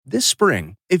This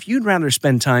spring, if you'd rather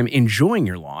spend time enjoying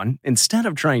your lawn instead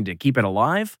of trying to keep it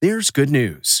alive, there's good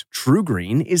news.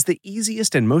 TruGreen is the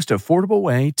easiest and most affordable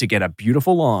way to get a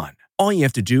beautiful lawn. All you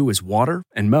have to do is water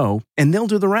and mow, and they'll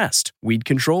do the rest. Weed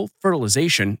control,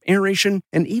 fertilization, aeration,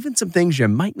 and even some things you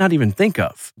might not even think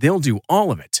of. They'll do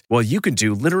all of it, while you can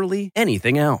do literally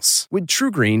anything else. With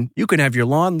TruGreen, you can have your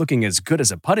lawn looking as good as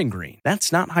a putting green.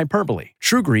 That's not hyperbole.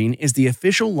 TruGreen is the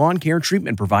official lawn care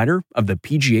treatment provider of the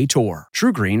PGA Tour.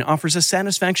 TruGreen offers a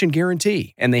satisfaction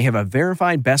guarantee, and they have a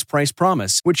verified best price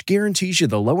promise, which guarantees you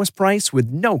the lowest price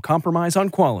with no compromise on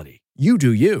quality. You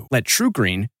do you. Let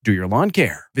TruGreen do your lawn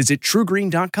care. Visit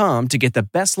TruGreen.com to get the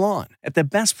best lawn at the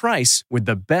best price with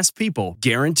the best people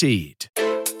guaranteed.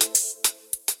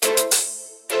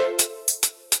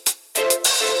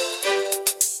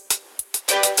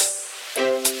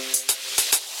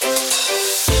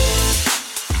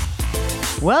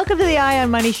 Welcome to the Eye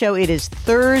on Money Show. It is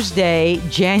Thursday,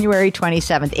 January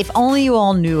 27th. If only you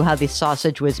all knew how the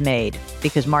sausage was made,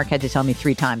 because Mark had to tell me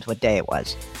 3 times what day it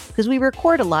was. Because we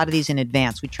record a lot of these in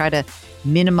advance. We try to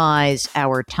minimize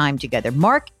our time together.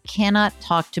 Mark cannot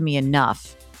talk to me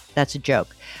enough. That's a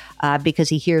joke. Because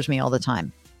he hears me all the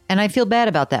time. And I feel bad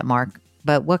about that, Mark.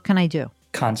 But what can I do?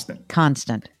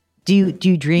 Constant. Do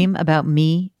you dream about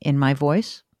me in my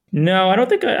voice? No, I don't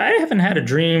think I haven't had a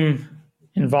dream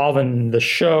involving the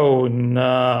show. And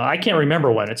I can't remember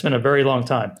when. It's been a very long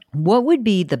time. What would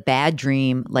be the bad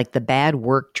dream, like the bad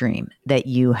work dream that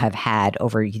you have had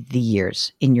over the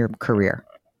years in your career?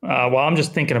 Well, I'm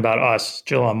just thinking about us,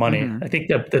 Jill on Money. Mm-hmm. I think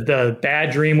the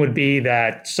bad dream would be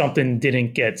that something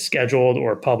didn't get scheduled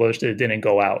or published. It didn't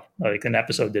go out. Like an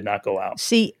episode did not go out.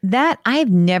 See, that I've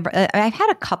had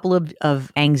a couple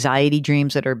of anxiety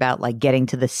dreams that are about like getting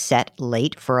to the set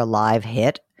late for a live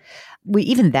hit.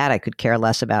 Even that I could care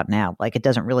less about now. Like it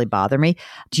doesn't really bother me.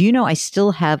 Do you know I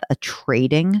still have a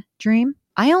trading dream?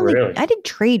 I didn't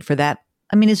trade for that.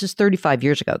 I mean, this is 35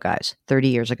 years ago, guys, 30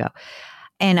 years ago.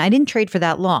 And I didn't trade for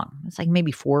that long. It's like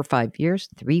maybe 4 or 5 years,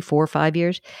 3, 4, 5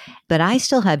 years. But I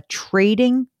still have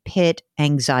trading pit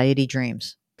anxiety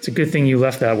dreams. It's a good thing you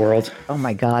left that world. Oh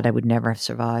my God, I would never have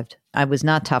survived. I was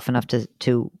not tough enough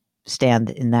to stand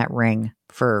in that ring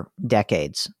for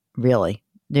decades, really.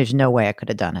 There's no way I could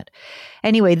have done it.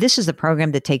 Anyway, this is the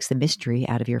program that takes the mystery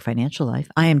out of your financial life.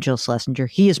 I am Jill Schlesinger.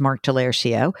 He is Mark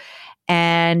Talercio.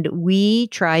 And we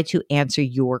try to answer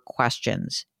your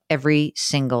questions every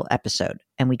single episode.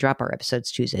 And we drop our episodes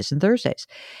Tuesdays and Thursdays.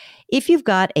 If you've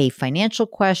got a financial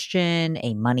question,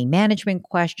 a money management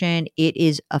question, it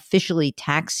is officially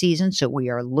tax season. So we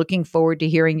are looking forward to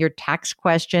hearing your tax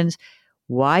questions.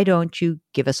 Why don't you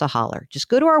give us a holler? Just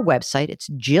go to our website. It's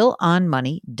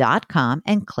jillonmoney.com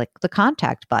and click the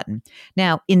contact button.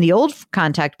 Now, in the old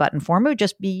contact button form, it would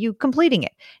just be you completing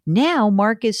it. Now,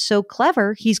 Mark is so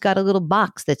clever, he's got a little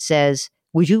box that says,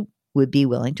 would be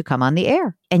willing to come on the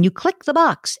air? And you click the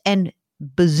box and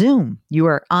bazoom, you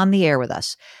are on the air with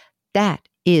us. That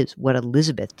is what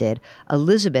Elizabeth did.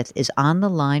 Elizabeth is on the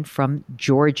line from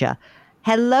Georgia.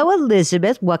 Hello,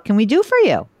 Elizabeth. What can we do for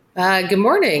you? Good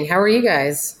morning. How are you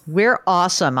guys? We're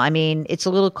awesome. I mean, it's a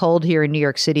little cold here in New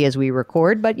York City as we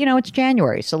record, but it's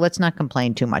January, so let's not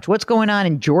complain too much. What's going on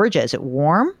in Georgia? Is it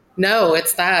warm? No,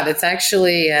 it's not. It's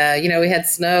actually, we had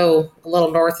snow a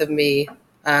little north of me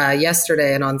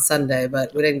yesterday and on Sunday,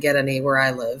 but we didn't get any where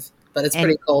I live. But it's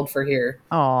pretty cold for here.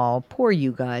 Oh, poor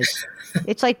you guys.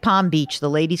 It's like Palm Beach. The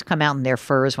ladies come out in their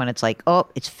furs when it's like, oh,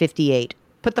 it's 58.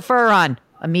 Put the fur on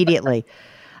immediately.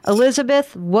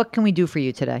 Elizabeth, what can we do for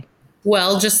you today?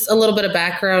 Well, just a little bit of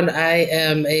background. I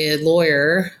am a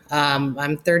lawyer.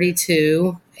 I'm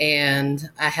 32, and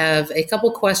I have a couple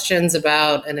questions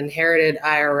about an inherited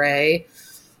IRA.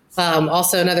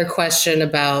 Also, another question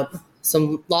about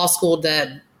some law school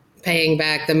debt, paying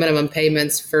back the minimum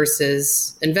payments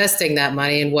versus investing that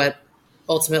money and what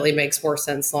ultimately makes more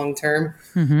sense long term.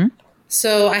 Mm-hmm.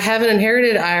 So I have an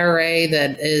inherited IRA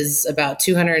that is about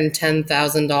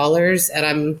 $210,000, and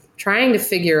I'm trying to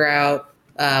figure out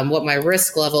what my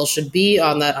risk level should be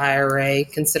on that IRA,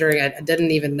 considering I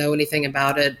didn't even know anything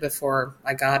about it before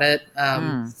I got it.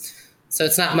 So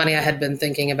it's not money I had been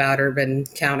thinking about or been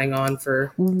counting on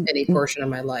for any portion of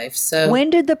my life. So when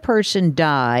did the person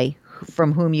die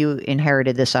from whom you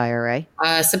inherited this IRA?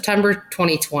 September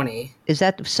 2020. Is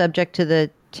that subject to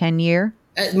the 10-year?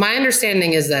 My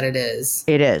understanding is that it is.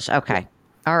 It is. Okay.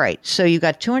 All right. So you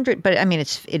got 200, but I mean,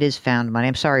 it is found money.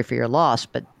 I'm sorry for your loss,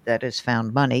 but that is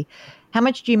found money. How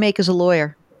much do you make as a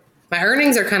lawyer? My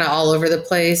earnings are kind of all over the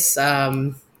place.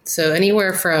 So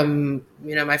anywhere from,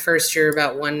 my first year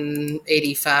about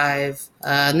 185.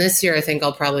 And this year, I think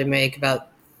I'll probably make about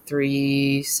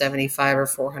 $375,000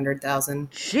 or $400,000.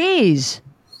 Jeez.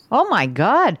 Oh my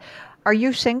God. Are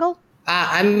you single?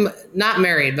 I'm not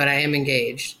married, but I am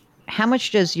engaged. How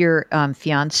much does your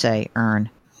fiance earn?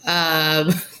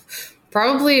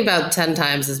 Probably about 10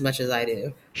 times as much as I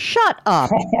do. Shut up.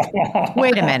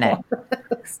 Wait a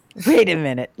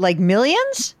minute. Like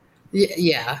millions?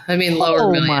 Yeah. I mean,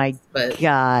 lower millions. Oh my but,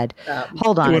 God.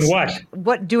 Hold on. Doing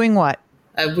what? Doing what?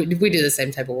 We do the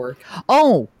same type of work.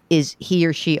 Oh, is he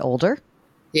or she older?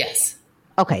 Yes.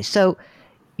 Okay. So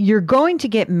you're going to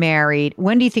get married.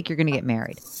 When do you think you're going to get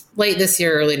married? Late this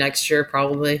year, early next year,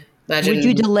 probably. Imagine. Would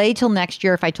you delay till next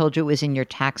year if I told you it was in your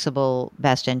taxable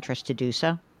best interest to do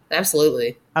so?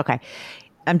 Absolutely. Okay.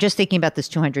 I'm just thinking about this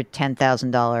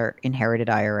 $210,000 inherited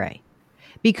IRA.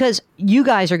 Because you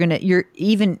guys are going to,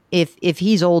 even if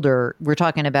he's older, we're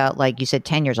talking about, like you said,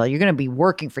 10 years old, you're going to be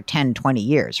working for 10, 20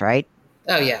 years, right?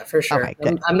 Oh, yeah, for sure. Okay,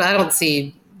 good. I don't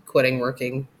see quitting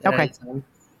working at any time.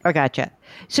 I gotcha.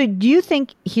 So do you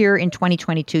think here in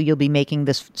 2022, you'll be making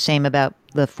this same about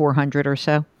the 400 or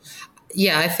so?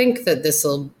 Yeah, I think that this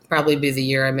will probably be the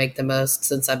year I make the most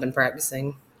since I've been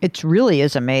practicing. It really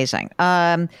is amazing.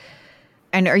 And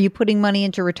are you putting money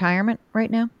into retirement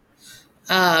right now?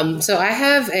 So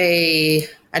I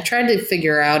tried to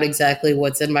figure out exactly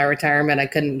what's in my retirement. I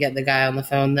couldn't get the guy on the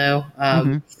phone though.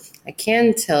 I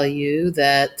can tell you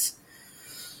that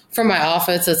from my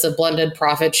office, it's a blended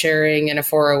profit sharing and a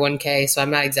 401k. So I'm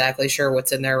not exactly sure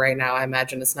what's in there right now. I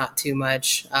imagine it's not too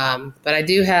much. But I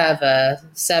do have a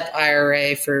SEP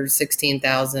IRA for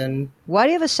 $16,000. Why do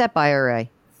you have a SEP IRA?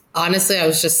 Honestly, I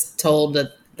was just told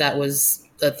that was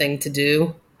the thing to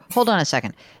do. Hold on a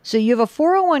second. So you have a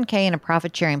 401k and a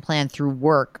profit sharing plan through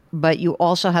work, but you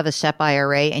also have a SEP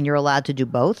IRA and you're allowed to do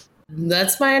both?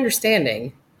 That's my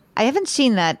understanding. I haven't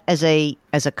seen that as a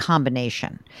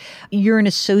combination. You're an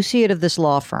associate of this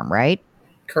law firm, right?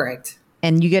 Correct.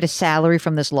 And you get a salary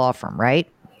from this law firm, right?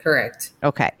 Correct.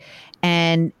 Okay.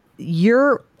 And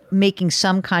you're making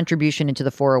some contribution into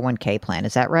the 401k plan.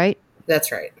 Is that right?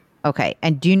 That's right. Okay.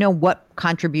 And do you know what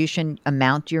contribution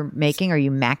amount you're making? Are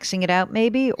you maxing it out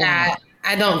maybe? Or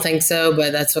I don't think so,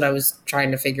 but that's what I was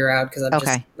trying to figure out because I'm Okay.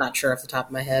 just not sure off the top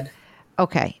of my head.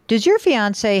 Okay. Does your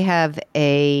fiance have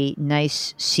a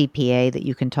nice CPA that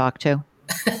you can talk to?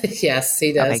 Yes,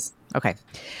 he does. Okay.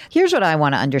 Here's what I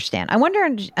want to understand. I want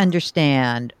to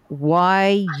understand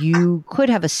why you could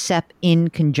have a SEP in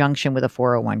conjunction with a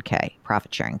 401k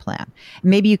profit sharing plan.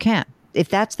 Maybe you can. If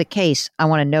that's the case, I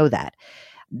want to know that.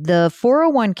 The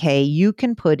 401k, you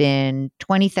can put in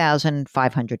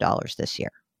 $20,500 this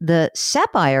year. The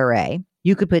SEP IRA,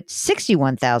 you could put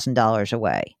 $61,000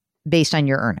 away based on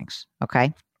your earnings.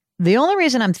 Okay. The only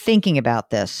reason I'm thinking about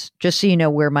this, just so you know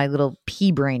where my little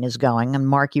pea brain is going, and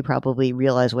Mark, you probably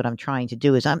realize what I'm trying to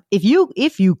do is if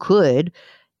you could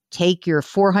take your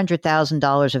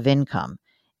 $400,000 of income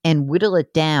and whittle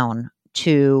it down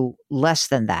to less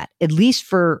than that, at least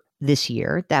for this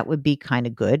year, that would be kind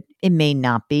of good. It may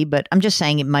not be, but I'm just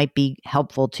saying it might be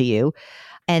helpful to you.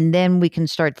 And then we can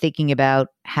start thinking about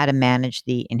how to manage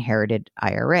the inherited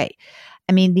IRA.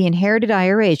 I mean, the inherited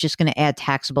IRA is just going to add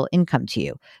taxable income to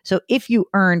you. So if you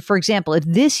earn, for example, if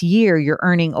this year you're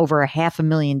earning over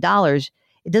 $500,000,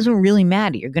 it doesn't really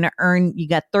matter. You're going to earn, you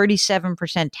got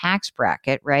 37% tax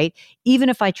bracket, right? Even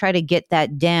if I try to get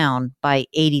that down by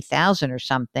 80,000 or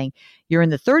something, you're in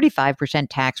the 35%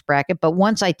 tax bracket. But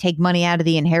once I take money out of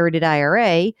the inherited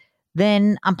IRA,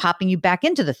 then I'm popping you back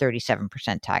into the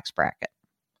 37% tax bracket.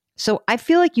 So I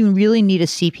feel like you really need a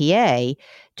CPA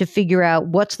to figure out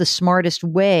what's the smartest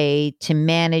way to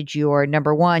manage your,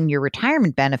 number one, your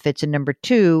retirement benefits, and number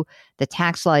two, the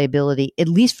tax liability, at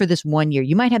least for this 1 year.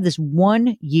 You might have this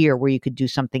 1 year where you could do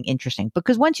something interesting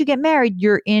because once you get married,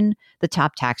 you're in the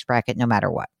top tax bracket no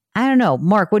matter what. I don't know.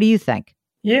 Mark, what do you think?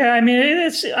 Yeah, I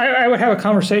mean, I would have a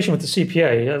conversation with the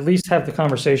CPA. At least have the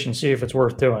conversation, see if it's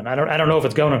worth doing. I don't know if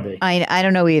it's going to be. I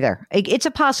don't know either. It's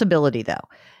a possibility, though.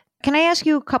 Can I ask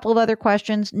you a couple of other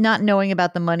questions? Not knowing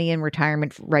about the money in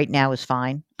retirement right now is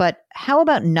fine. But how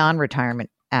about non-retirement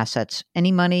assets?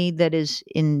 Any money that is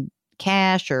in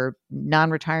cash or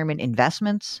non-retirement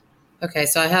investments? Okay,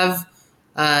 so I have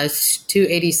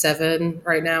 $287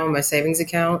 right now in my savings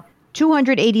account.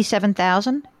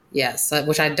 $287,000? Yes,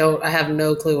 which I have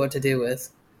no clue what to do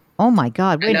with. Oh my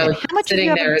God! Wait a minute. How much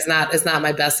sitting there is not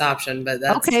my best option, but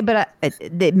that's okay. But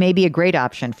it may be a great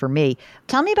option for me.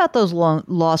 Tell me about those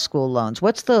law school loans.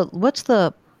 What's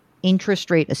the interest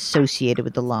rate associated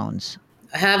with the loans?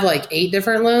 I have like 8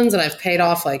 different loans, and I've paid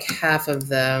off like half of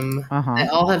them. They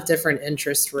all have different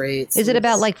interest rates. Is it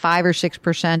about like 5 or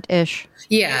 6% ish?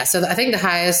 Yeah. So I think the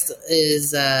highest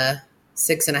is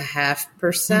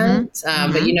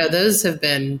 6.5%. But, you know, those have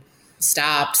been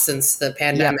stopped since the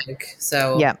pandemic. Yep.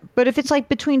 So, yeah. But if it's like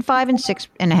between 5 and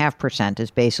 6.5% is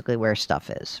basically where stuff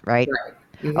is, right? right.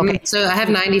 Mhm. Okay. So I have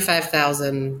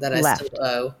 95,000 that I Left. still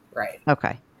owe. Right.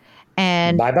 Okay.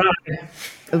 And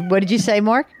Bye-bye. what did you say,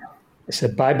 Mark? I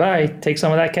said, bye-bye. Take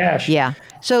some of that cash. Yeah.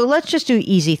 So let's just do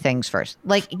easy things first.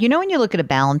 Like, you know, when you look at a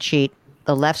balance sheet,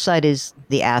 the left side is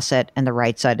the asset and the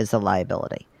right side is the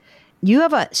liability. You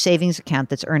have a savings account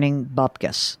that's earning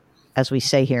bupkis, as we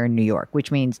say here in New York,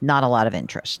 which means not a lot of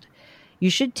interest. You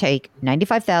should take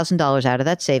 $95,000 out of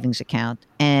that savings account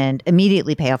and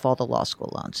immediately pay off all the law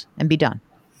school loans and be done.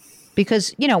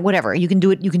 Because, you know, whatever, you can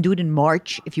do it. You can do it in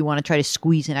March if you want to try to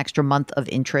squeeze an extra month of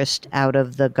interest out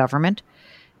of the government,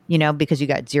 you know, because you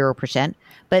got 0%.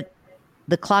 But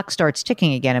the clock starts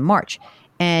ticking again in March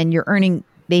and you're earning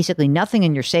basically nothing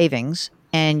in your savings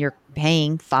and you're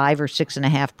paying 5 or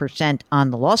 6.5%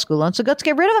 on the law school loan. So let's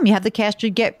get rid of them. You have the cash to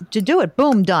do it.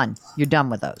 Boom, done. You're done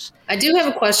with those. I do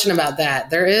have a question about that.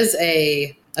 There is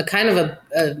a kind of a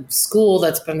school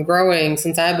that's been growing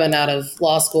since I've been out of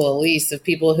law school, at least, of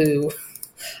people who,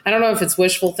 I don't know if it's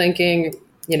wishful thinking,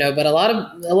 you know, but a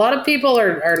lot of people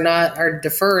are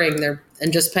deferring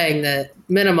and just paying the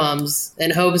minimums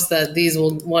in hopes that these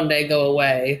will one day go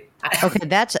away. Okay,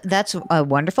 that's a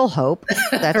wonderful hope.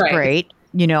 That's Right. great.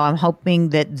 You know, I'm hoping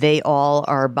that they all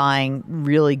are buying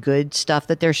really good stuff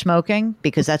that they're smoking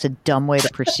because that's a dumb way to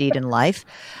proceed in life.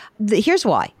 Here's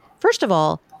why. First of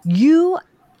all, you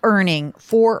earning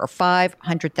 $400,000 or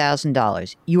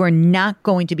 $500,000, you are not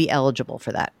going to be eligible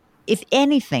for that. If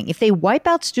anything, if they wipe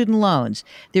out student loans,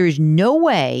 there is no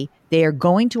way they are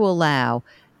going to allow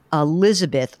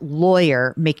Elizabeth,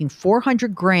 lawyer, making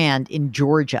 $400,000 in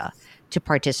Georgia to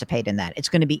participate in that. It's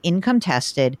going to be income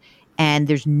tested, and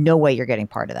there's no way you're getting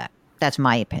part of that. That's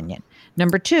my opinion.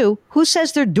 Number two, who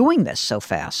says they're doing this so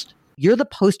fast? You're the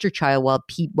poster child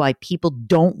why people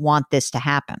don't want this to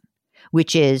happen,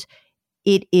 which is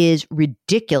it is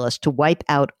ridiculous to wipe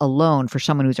out a loan for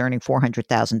someone who's earning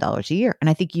 $400,000 a year.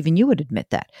 And I think even you would admit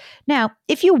that. Now,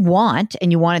 if you want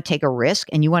and you want to take a risk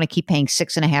and you want to keep paying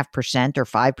 6.5% or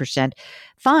 5%,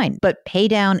 fine. But pay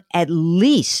down at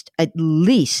least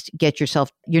get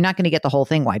yourself, you're not going to get the whole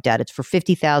thing wiped out. It's for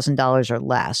 $50,000 or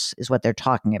less is what they're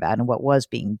talking about and what was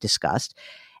being discussed.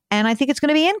 And I think it's going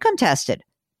to be income tested.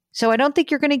 So I don't think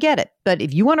you're going to get it. But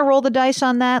if you want to roll the dice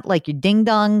on that, like your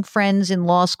ding-dong friends in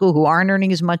law school who aren't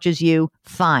earning as much as you,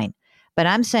 fine. But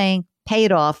I'm saying pay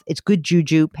it off. It's good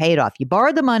juju. Pay it off. You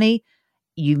borrowed the money.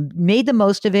 You made the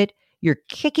most of it. You're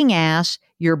kicking ass.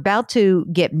 You're about to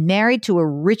get married to a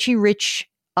rich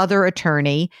other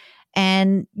attorney.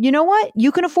 And you know what?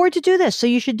 You can afford to do this, so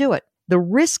you should do it. The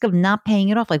risk of not paying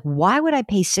it off, like why would I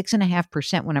pay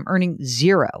 6.5% when I'm earning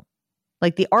 0%?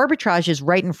 Like the arbitrage is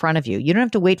right in front of you. You don't have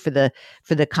to wait for the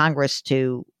Congress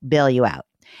to bail you out.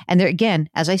 And there again,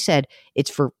 as I said,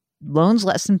 it's for loans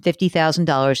less than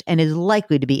 $50,000 and is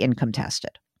likely to be income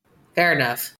tested. Fair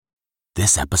enough.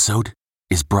 This episode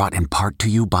is brought in part to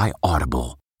you by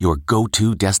Audible, your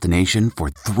go-to destination for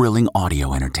thrilling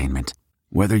audio entertainment.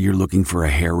 Whether you're looking for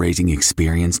a hair-raising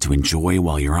experience to enjoy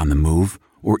while you're on the move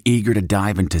or eager to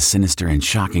dive into sinister and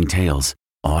shocking tales,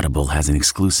 Audible has an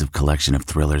exclusive collection of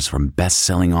thrillers from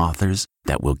best-selling authors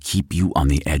that will keep you on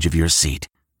the edge of your seat.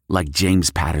 Like James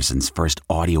Patterson's first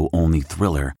audio-only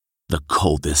thriller, The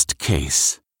Coldest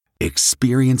Case.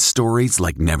 Experience stories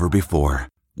like never before,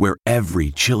 where every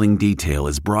chilling detail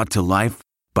is brought to life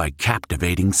by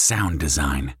captivating sound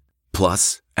design.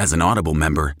 Plus, as an Audible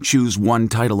member, choose one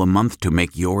title a month to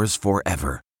make yours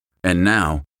forever. And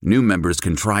now, new members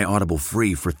can try Audible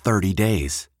free for 30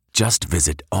 days. Just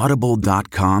visit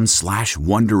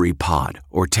audible.com/WonderyPod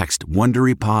or text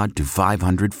WonderyPod to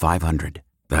 500-500.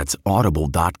 That's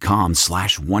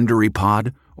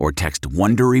audible.com/WonderyPod or text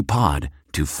WonderyPod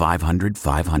to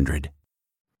 500-500.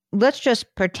 Let's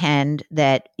just pretend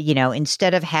that, you know,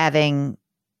 instead of having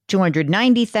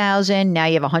 $290,000, now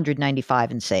you have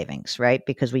 $195,000 in savings, right?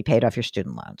 Because we paid off your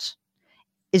student loans.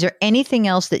 Is there anything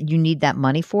else that you need that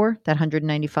money for, that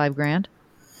 $195,000?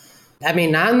 I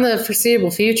mean, not in the foreseeable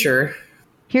future.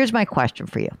 Here's my question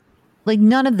for you. Like,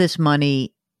 none of this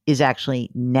money is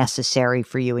actually necessary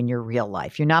for you in your real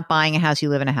life. You're not buying a house. You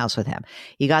live in a house with him.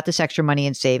 You got this extra money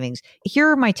in savings. Here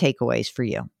are my takeaways for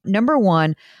you. Number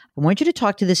one, I want you to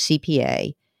talk to the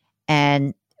CPA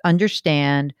and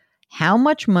understand how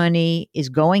much money is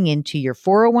going into your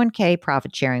 401k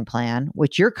profit sharing plan,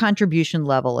 which your contribution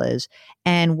level is,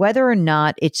 and whether or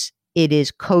not it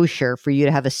is kosher for you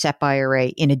to have a SEP IRA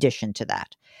in addition to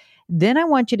that. Then I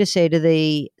want you to say to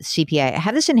the CPA, I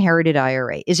have this inherited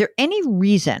IRA. Is there any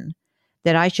reason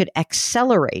that I should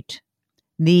accelerate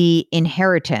the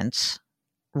inheritance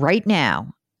right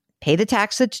now, pay the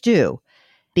tax that's due,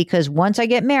 because once I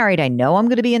get married, I know I'm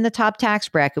going to be in the top tax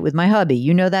bracket with my hubby.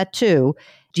 You know that too.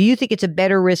 Do you think it's a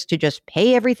better risk to just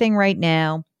pay everything right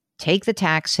now, take the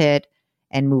tax hit,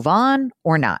 and move on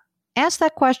or not? Ask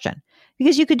that question.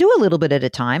 Because you could do a little bit at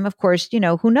a time. Of course,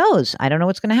 who knows? I don't know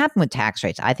what's going to happen with tax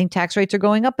rates. I think tax rates are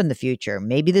going up in the future.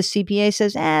 Maybe the CPA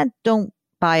says, don't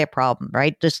buy a problem,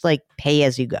 right? Just like pay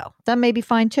as you go. That may be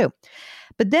fine too.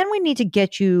 But then we need to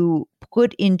get you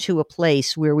put into a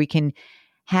place where we can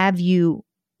have you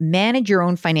manage your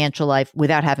own financial life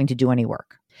without having to do any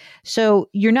work. So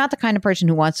you're not the kind of person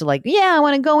who wants to I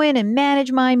want to go in and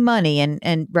manage my money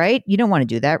and right? You don't want to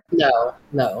do that.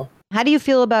 No. How do you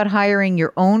feel about hiring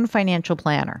your own financial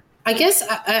planner? I guess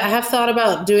I have thought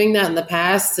about doing that in the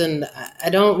past, and I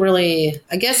don't really,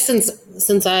 I guess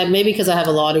since maybe because I have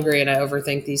a law degree and I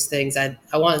overthink these things, I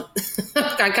want,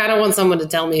 I kind of want someone to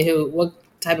tell me what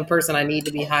type of person I need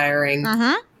to be hiring.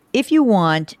 If you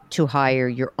want to hire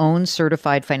your own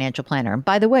certified financial planner, and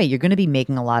by the way, you're going to be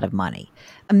making a lot of money.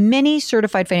 Many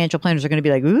certified financial planners are going to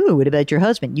be like, ooh, what about your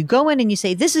husband? You go in and you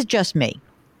say, this is just me.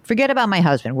 Forget about my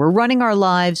husband. We're running our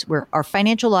lives. Our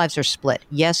financial lives are split.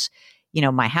 Yes,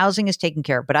 my housing is taken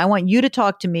care of, but I want you to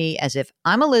talk to me as if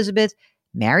I'm Elizabeth,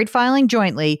 married, filing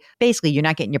jointly. Basically, you're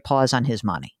not getting your paws on his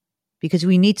money because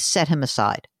we need to set him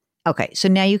aside. Okay, so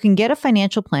now you can get a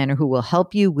financial planner who will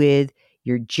help you with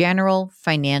your general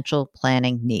financial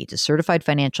planning needs, a certified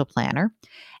financial planner.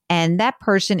 And that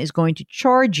person is going to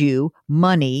charge you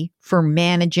money for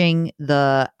managing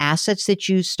the assets that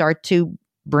you start to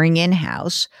bring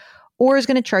in-house, or is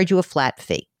going to charge you a flat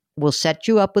fee. We'll set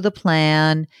you up with a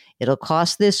plan. It'll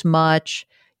cost this much.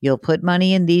 You'll put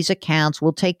money in these accounts.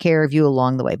 We'll take care of you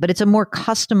along the way. But it's a more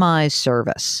customized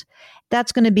service.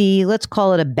 That's going to be, let's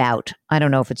call it I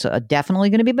don't know if it's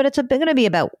definitely going to be, but it's going to be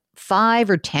about $5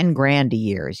 or $10,000 a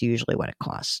year is usually what it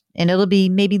costs. And it'll be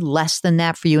maybe less than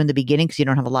that for you in the beginning because you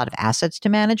don't have a lot of assets to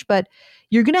manage, but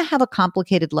you're going to have a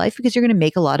complicated life because you're going to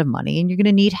make a lot of money and you're going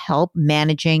to need help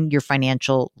managing your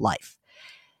financial life.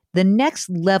 The next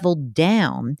level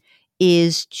down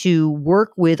is to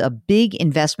work with a big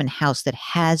investment house that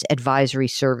has advisory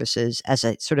services as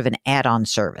a sort of an add-on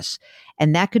service.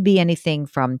 And that could be anything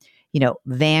from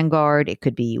Vanguard, it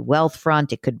could be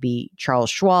Wealthfront, it could be Charles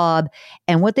Schwab.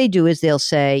 And what they do is you'll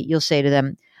say to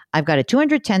them, I've got a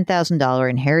 $210,000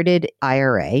 inherited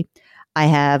IRA. I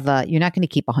have, you're not going to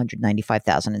keep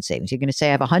 $195,000 in savings. You're going to say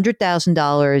I have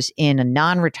 $100,000 in a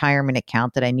non-retirement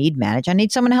account that I need managed. I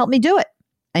need someone to help me do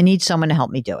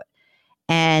it.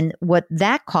 And what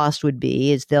that cost would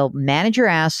be is they'll manage your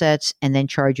assets and then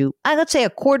charge you, let's say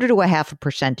 1/4 to 1/2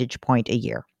 percentage point a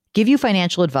year, give you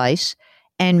financial advice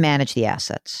and manage the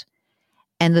assets.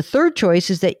 And the third choice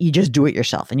is that you just do it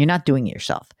yourself and you're not doing it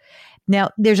yourself.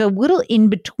 Now, there's a little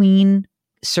in-between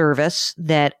service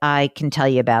that I can tell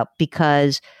you about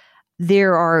because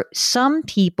there are some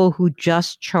people who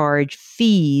just charge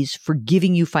fees for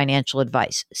giving you financial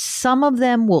advice. Some of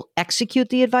them will execute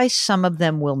the advice, some of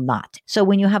them will not. So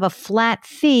when you have a flat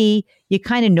fee, you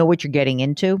kind of know what you're getting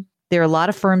into. There are a lot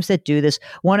of firms that do this.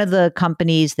 One of the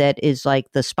companies that is like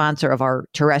the sponsor of our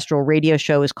terrestrial radio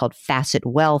show is called Facet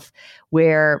Wealth,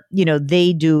 where,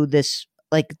 they do this.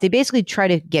 Like they basically try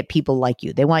to get people like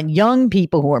you. They want young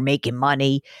people who are making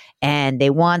money and they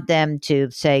want them to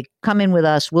say, come in with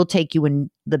us. We'll take you when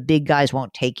the big guys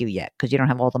won't take you yet because you don't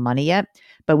have all the money yet,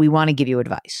 but we want to give you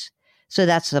advice. So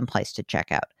that's some place to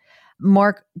check out.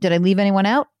 Mark, did I leave anyone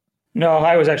out? No,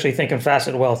 I was actually thinking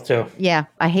Facet Wealth too. Yeah,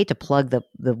 I hate to plug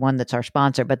the one that's our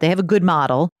sponsor, but they have a good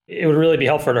model. It would really be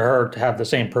helpful to her to have the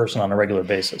same person on a regular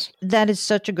basis. That is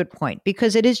such a good point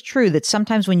because it is true that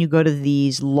sometimes when you go to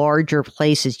these larger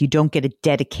places, you don't get a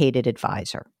dedicated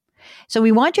advisor. So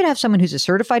we want you to have someone who's a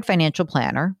certified financial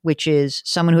planner, which is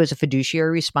someone who has a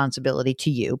fiduciary responsibility to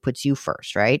you, puts you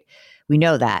first, right? We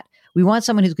know that. We want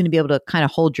someone who's going to be able to kind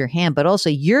of hold your hand, but also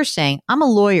you're saying, I'm a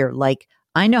lawyer,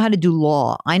 I know how to do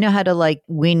law. I know how to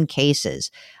win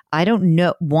cases. I don't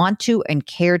want to and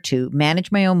care to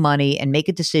manage my own money and make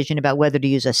a decision about whether to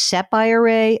use a SEP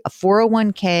IRA, a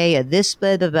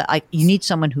 401k, you need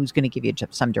someone who's going to give you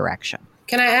some direction.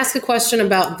 Can I ask a question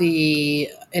about the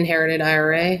inherited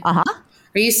IRA? Uh-huh.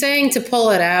 Are you saying to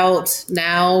pull it out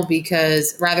now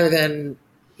because rather than,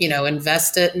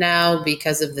 invest it now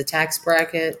because of the tax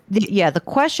bracket? The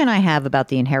question I have about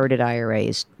the inherited IRA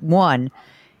is, one,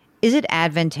 is it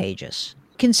advantageous?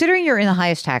 Considering you're in the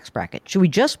highest tax bracket, should we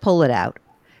just pull it out,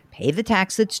 pay the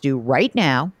tax that's due right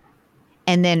now,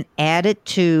 and then add it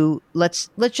to,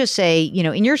 let's just say,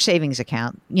 in your savings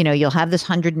account, you'll have this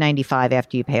 $195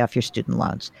 after you pay off your student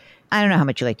loans. I don't know how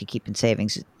much you like to keep in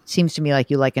savings. seems to me like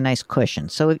you like a nice cushion.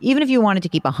 So even if you wanted to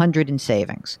keep 100 in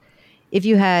savings, if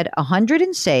you had 100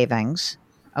 in savings,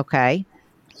 okay,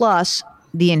 plus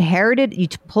the inherited, you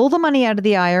pull the money out of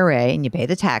the IRA and you pay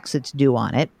the tax that's due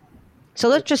on it. So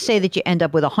let's just say that you end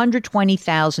up with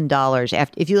 $120,000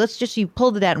 after, you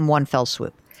pulled it out in one fell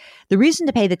swoop. The reason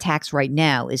to pay the tax right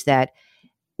now is that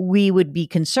we would be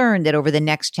concerned that over the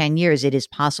next 10 years, it is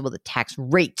possible that tax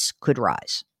rates could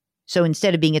rise. So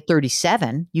instead of being at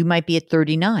 37, you might be at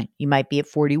 39. You might be at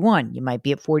 41. You might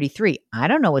be at 43. I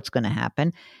don't know what's going to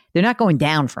happen. They're not going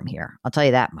down from here. I'll tell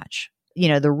you that much.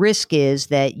 The risk is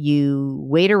that you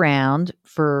wait around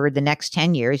for the next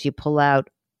 10 years. You pull out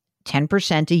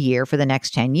 10% a year for the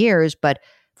next 10 years, but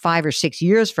 5 or 6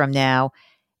 years from now,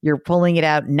 you're pulling it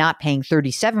out, not paying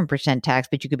 37% tax,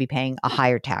 but you could be paying a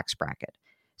higher tax bracket.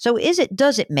 So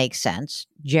does it make sense,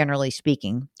 generally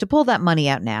speaking, to pull that money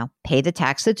out now, pay the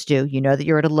tax that's due? You know that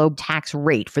you're at a low tax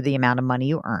rate for the amount of money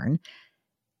you earn.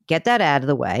 Get that out of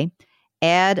the way.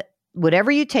 Add whatever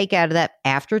you take out of that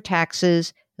after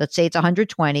taxes. Let's say it's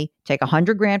 120, take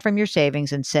 $100,000 from your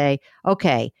savings and say,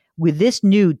 okay, with this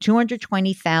new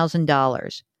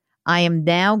 $220,000, I am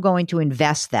now going to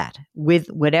invest that with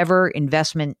whatever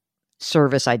investment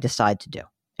service I decide to do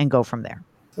and go from there.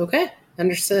 Okay,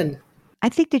 understood. I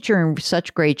think that you're in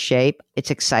such great shape. It's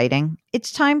exciting.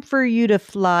 It's time for you to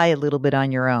fly a little bit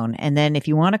on your own. And then if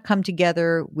you want to come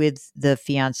together with the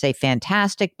fiance,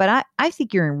 fantastic. But I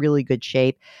think you're in really good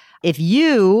shape. If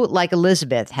you, like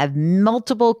Elizabeth, have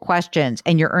multiple questions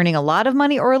and you're earning a lot of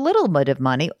money or a little bit of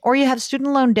money, or you have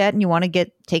student loan debt and you want to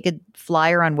take a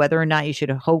flyer on whether or not you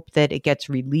should hope that it gets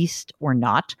released or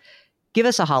not, give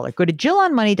us a holler. Go to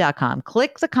JillOnMoney.com,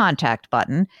 click the contact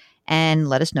button, and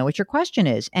let us know what your question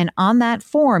is. And on that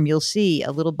form, you'll see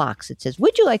a little box that says,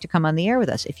 would you like to come on the air with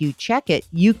us? If you check it,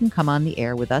 you can come on the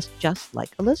air with us just like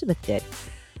Elizabeth did.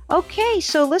 Okay,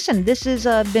 so listen, this has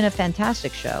been a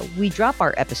fantastic show. We drop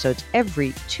our episodes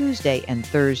every Tuesday and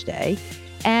Thursday.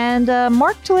 And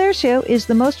Mark Talercio is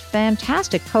the most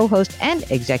fantastic co-host and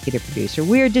executive producer.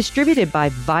 We are distributed by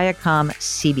Viacom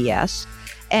CBS.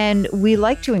 And we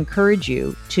like to encourage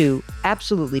you to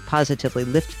absolutely positively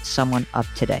lift someone up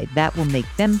today. That will make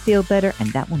them feel better,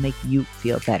 and that will make you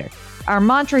feel better. Our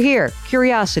mantra here,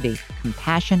 curiosity,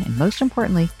 compassion, and most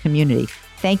importantly, community.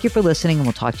 Thank you for listening, and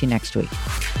we'll talk to you next week.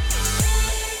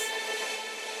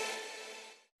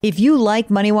 If you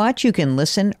like Money Watch, you can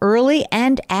listen early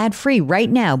and ad-free right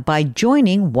now by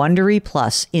joining Wondery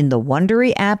Plus in the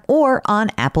Wondery app or on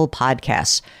Apple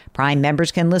Podcasts. Prime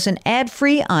members can listen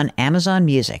ad-free on Amazon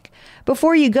Music.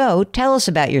 Before you go, tell us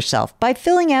about yourself by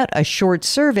filling out a short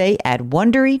survey at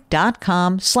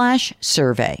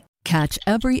Wondery.com/survey. Catch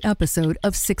every episode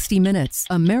of 60 Minutes,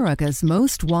 America's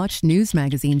most watched news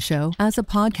magazine show, as a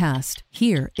podcast.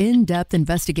 Hear in-depth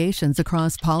investigations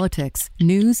across politics,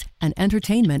 news, and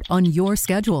entertainment on your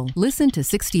schedule. Listen to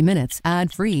 60 Minutes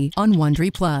ad-free on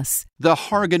Wondery Plus. The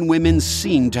Hargan women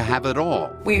seemed to have it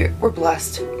all. We were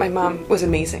blessed. My mom was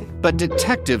amazing. But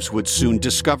detectives would soon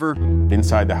discover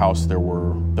inside the house there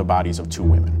were the bodies of 2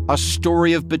 women. A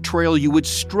story of betrayal you would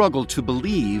struggle to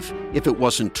believe if it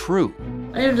wasn't true.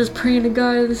 I am just praying to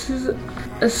God, this is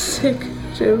a sick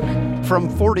joke. From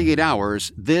 48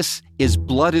 Hours, this is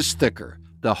Blood is Thicker,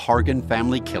 the Hargan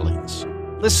Family Killings.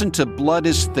 Listen to Blood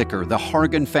is Thicker, the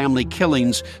Hargan Family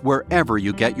Killings, wherever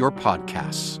you get your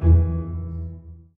podcasts.